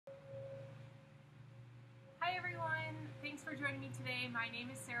joining me today. My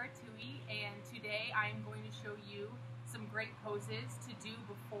name is Sarah Tui, and today I am going to show you some great poses to do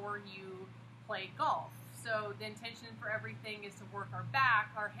before you play golf. So the intention for everything is to work our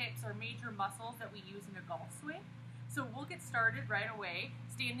back, our hips, our major muscles that we use in a golf swing. So we'll get started right away,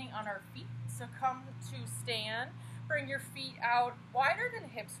 standing on our feet. So come to stand, bring your feet out wider than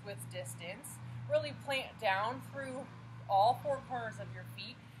hips width distance. Really plant down through all four corners of your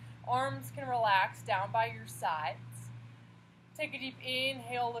feet. Arms can relax down by your sides. Take a deep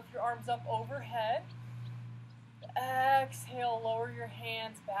inhale, lift your arms up overhead. Exhale, lower your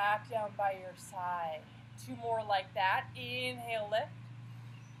hands back down by your side. Two more like that. Inhale, lift.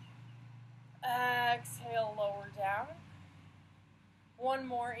 Exhale, lower down. One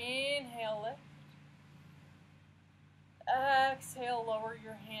more, inhale, lift. Exhale, lower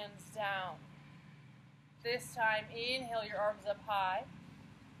your hands down. This time, inhale your arms up high.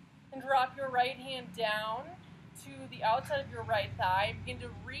 And drop your right hand down to the outside of your right thigh. Begin to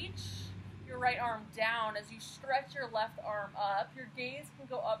reach your right arm down as you stretch your left arm up. Your gaze can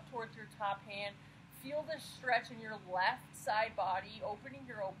go up towards your top hand. Feel the stretch in your left side body, opening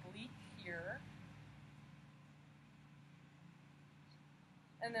your oblique here.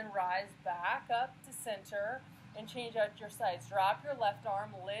 And then rise back up to center and change out your sides. Drop your left arm,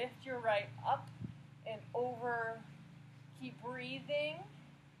 lift your right up and over. Keep breathing.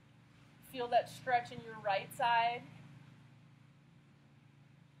 Feel that stretch in your right side.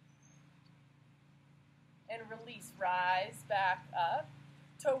 And release, rise back up.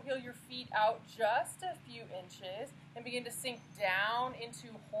 Toe heel your feet out just a few inches and begin to sink down into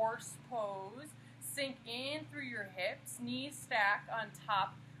horse pose. Sink in through your hips, knees stack on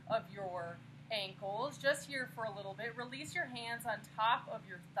top of your ankles. Just here for a little bit. Release your hands on top of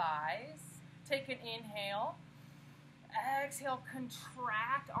your thighs. Take an inhale. Exhale,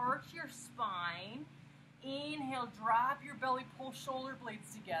 contract, arch your spine. Inhale, drop your belly, pull shoulder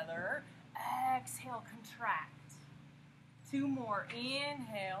blades together. Exhale, contract. Two more,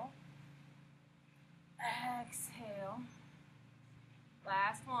 inhale. Exhale.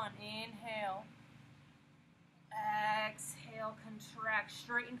 Last one, inhale. Exhale, contract,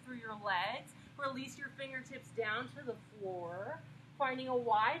 straighten through your legs. Release your fingertips down to the floor. Finding a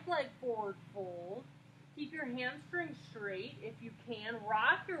wide leg forward fold. Keep your hamstrings straight if you can.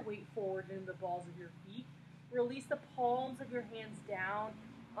 Rock your weight forward into the balls of your feet. Release the palms of your hands down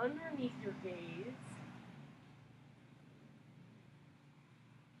underneath your gaze.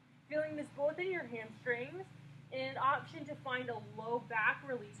 Feeling this both in your hamstrings and an option to find a low back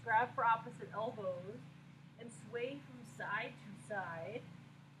release. Grab for opposite elbows and sway from side to side.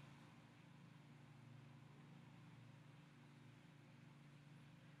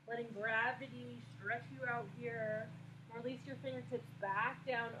 Letting gravity stretch you out here. Release your fingertips back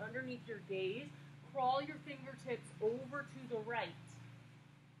down underneath your gaze. Crawl your fingertips over to the right.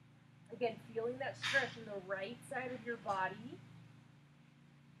 Again, feeling that stretch in the right side of your body.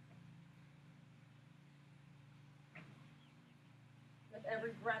 With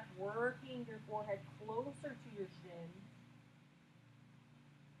every breath, working your forehead closer to your shin.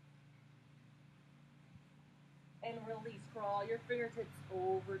 And release. Crawl your fingertips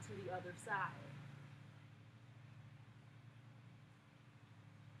over to the other side.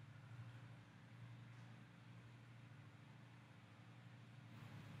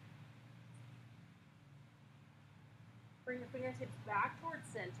 Bring your fingertips back towards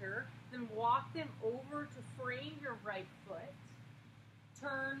center, then walk them over to frame your right foot.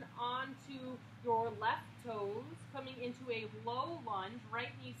 Turn onto your left toes, coming into a low lunge.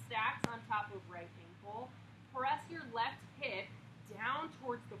 Right knee stacks on top of right ankle. Press your left hip down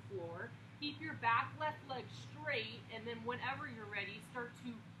towards the floor. Keep your back left leg straight, and then whenever you're ready, start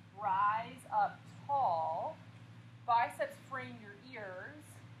to rise up tall. Biceps frame your ears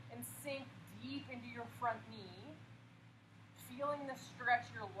and sink deep into your front knee. Feeling the stretch,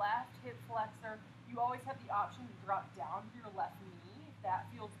 your left hip flexor. You always have the option to drop down to your left knee if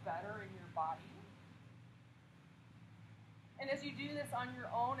that feels better in your body. And as you do this on your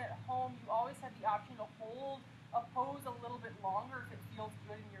own at home, you always have the option to hold a pose a little bit longer if it feels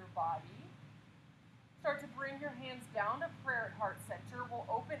good in your body. Start to bring your hands down to prayer at heart center. We'll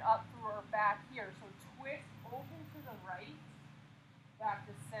open up through our back here. So twist, open to the right, back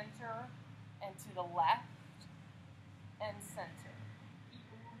to center, and to the left, and center. Keep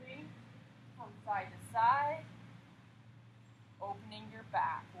moving from side to side, opening your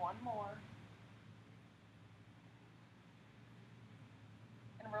back. One more.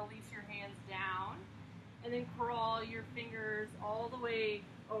 And release your hands down. And then crawl your fingers all the way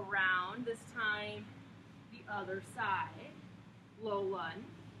around, this time the other side. Low lunge.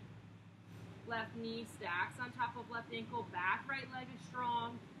 left knee stacks on top of left ankle, back right leg is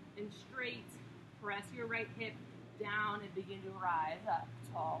strong and straight. Press your right hip down and begin to rise up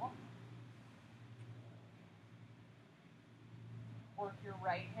tall. Work your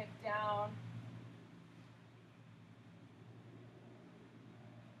right hip down.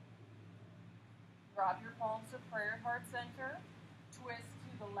 Drop your palms to prayer heart center. Twist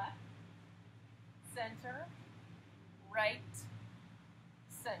to the left, center, right,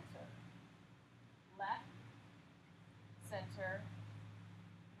 center, left, center,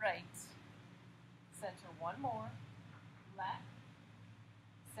 right, center. One more. Left,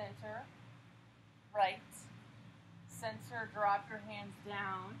 center, right, center. Drop your hands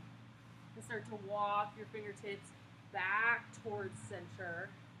down and start to walk your fingertips back towards center.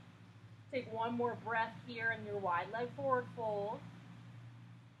 Take one more breath here in your wide leg forward fold.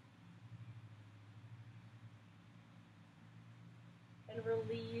 And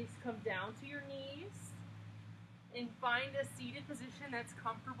release, come down to your knees and find a seated position that's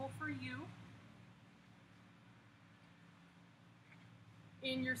comfortable for you.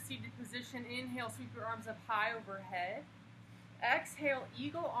 In your seated position, inhale, sweep your arms up high overhead. Exhale,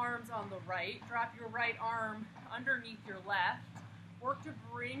 eagle arms on the right. Drop your right arm underneath your left. Work to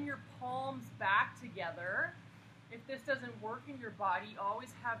bring your palms back together. If this doesn't work in your body, always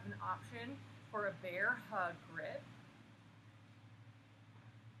have an option for a bear hug grip.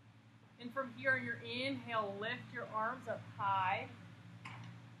 And from here, on your inhale, lift your arms up high.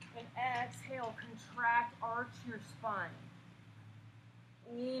 And exhale, contract, arch your spine.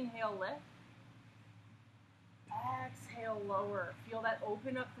 Inhale, lift. Exhale, lower. Feel that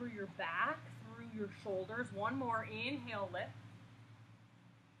open up through your back, through your shoulders. One more. Inhale, lift.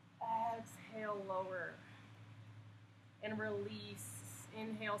 Exhale, lower. And release.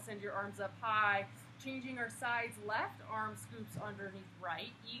 Inhale, send your arms up high. Changing our sides, left arm scoops underneath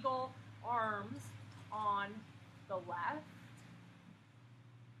right. Eagle arms on the left.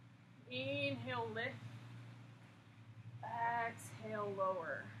 Inhale, lift. Exhale,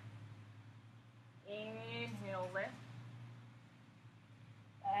 lower. Inhale, lift.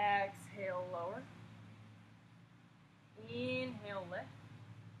 Exhale, lower. Inhale, lift.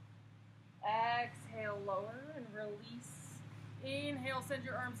 Exhale, lower, and release. Inhale, send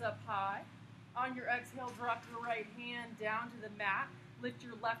your arms up high. On your exhale, drop your right hand down to the mat. Lift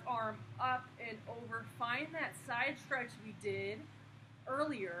your left arm up and over. Find that side stretch we did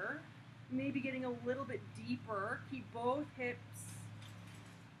earlier. Maybe getting a little bit deeper. Keep both hips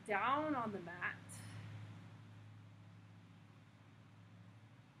down on the mat.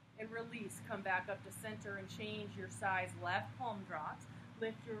 And release. Come back up to center and change your size. Left palm drops.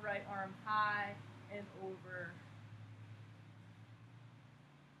 Lift your right arm high and over.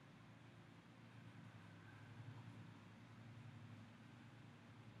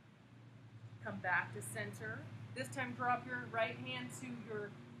 Come back to center. This time drop your right hand to your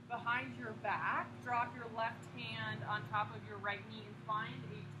behind your back. Drop your left hand on top of your right knee and find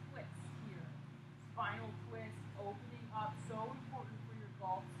a twist here. Spinal twist, opening up, so important for your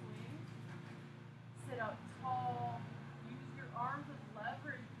golf swing. Sit up tall. Use your arms as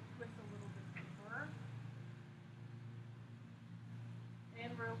leverage to twist a little bit deeper.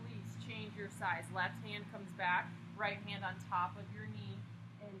 And release. Change your size. Left hand comes back. Right hand on top of your knee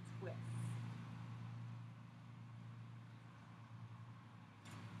and twist.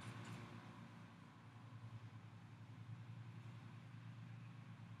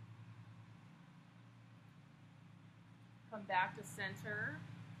 Come back to center.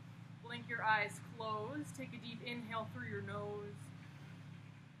 Blink your eyes closed. Take a deep inhale through your nose.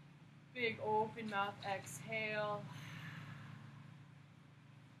 Big open mouth exhale.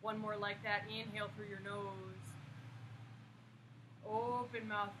 One more like that. Inhale through your nose. Open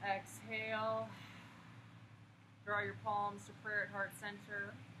mouth exhale. Draw your palms to prayer at heart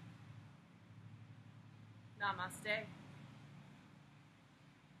center. Namaste.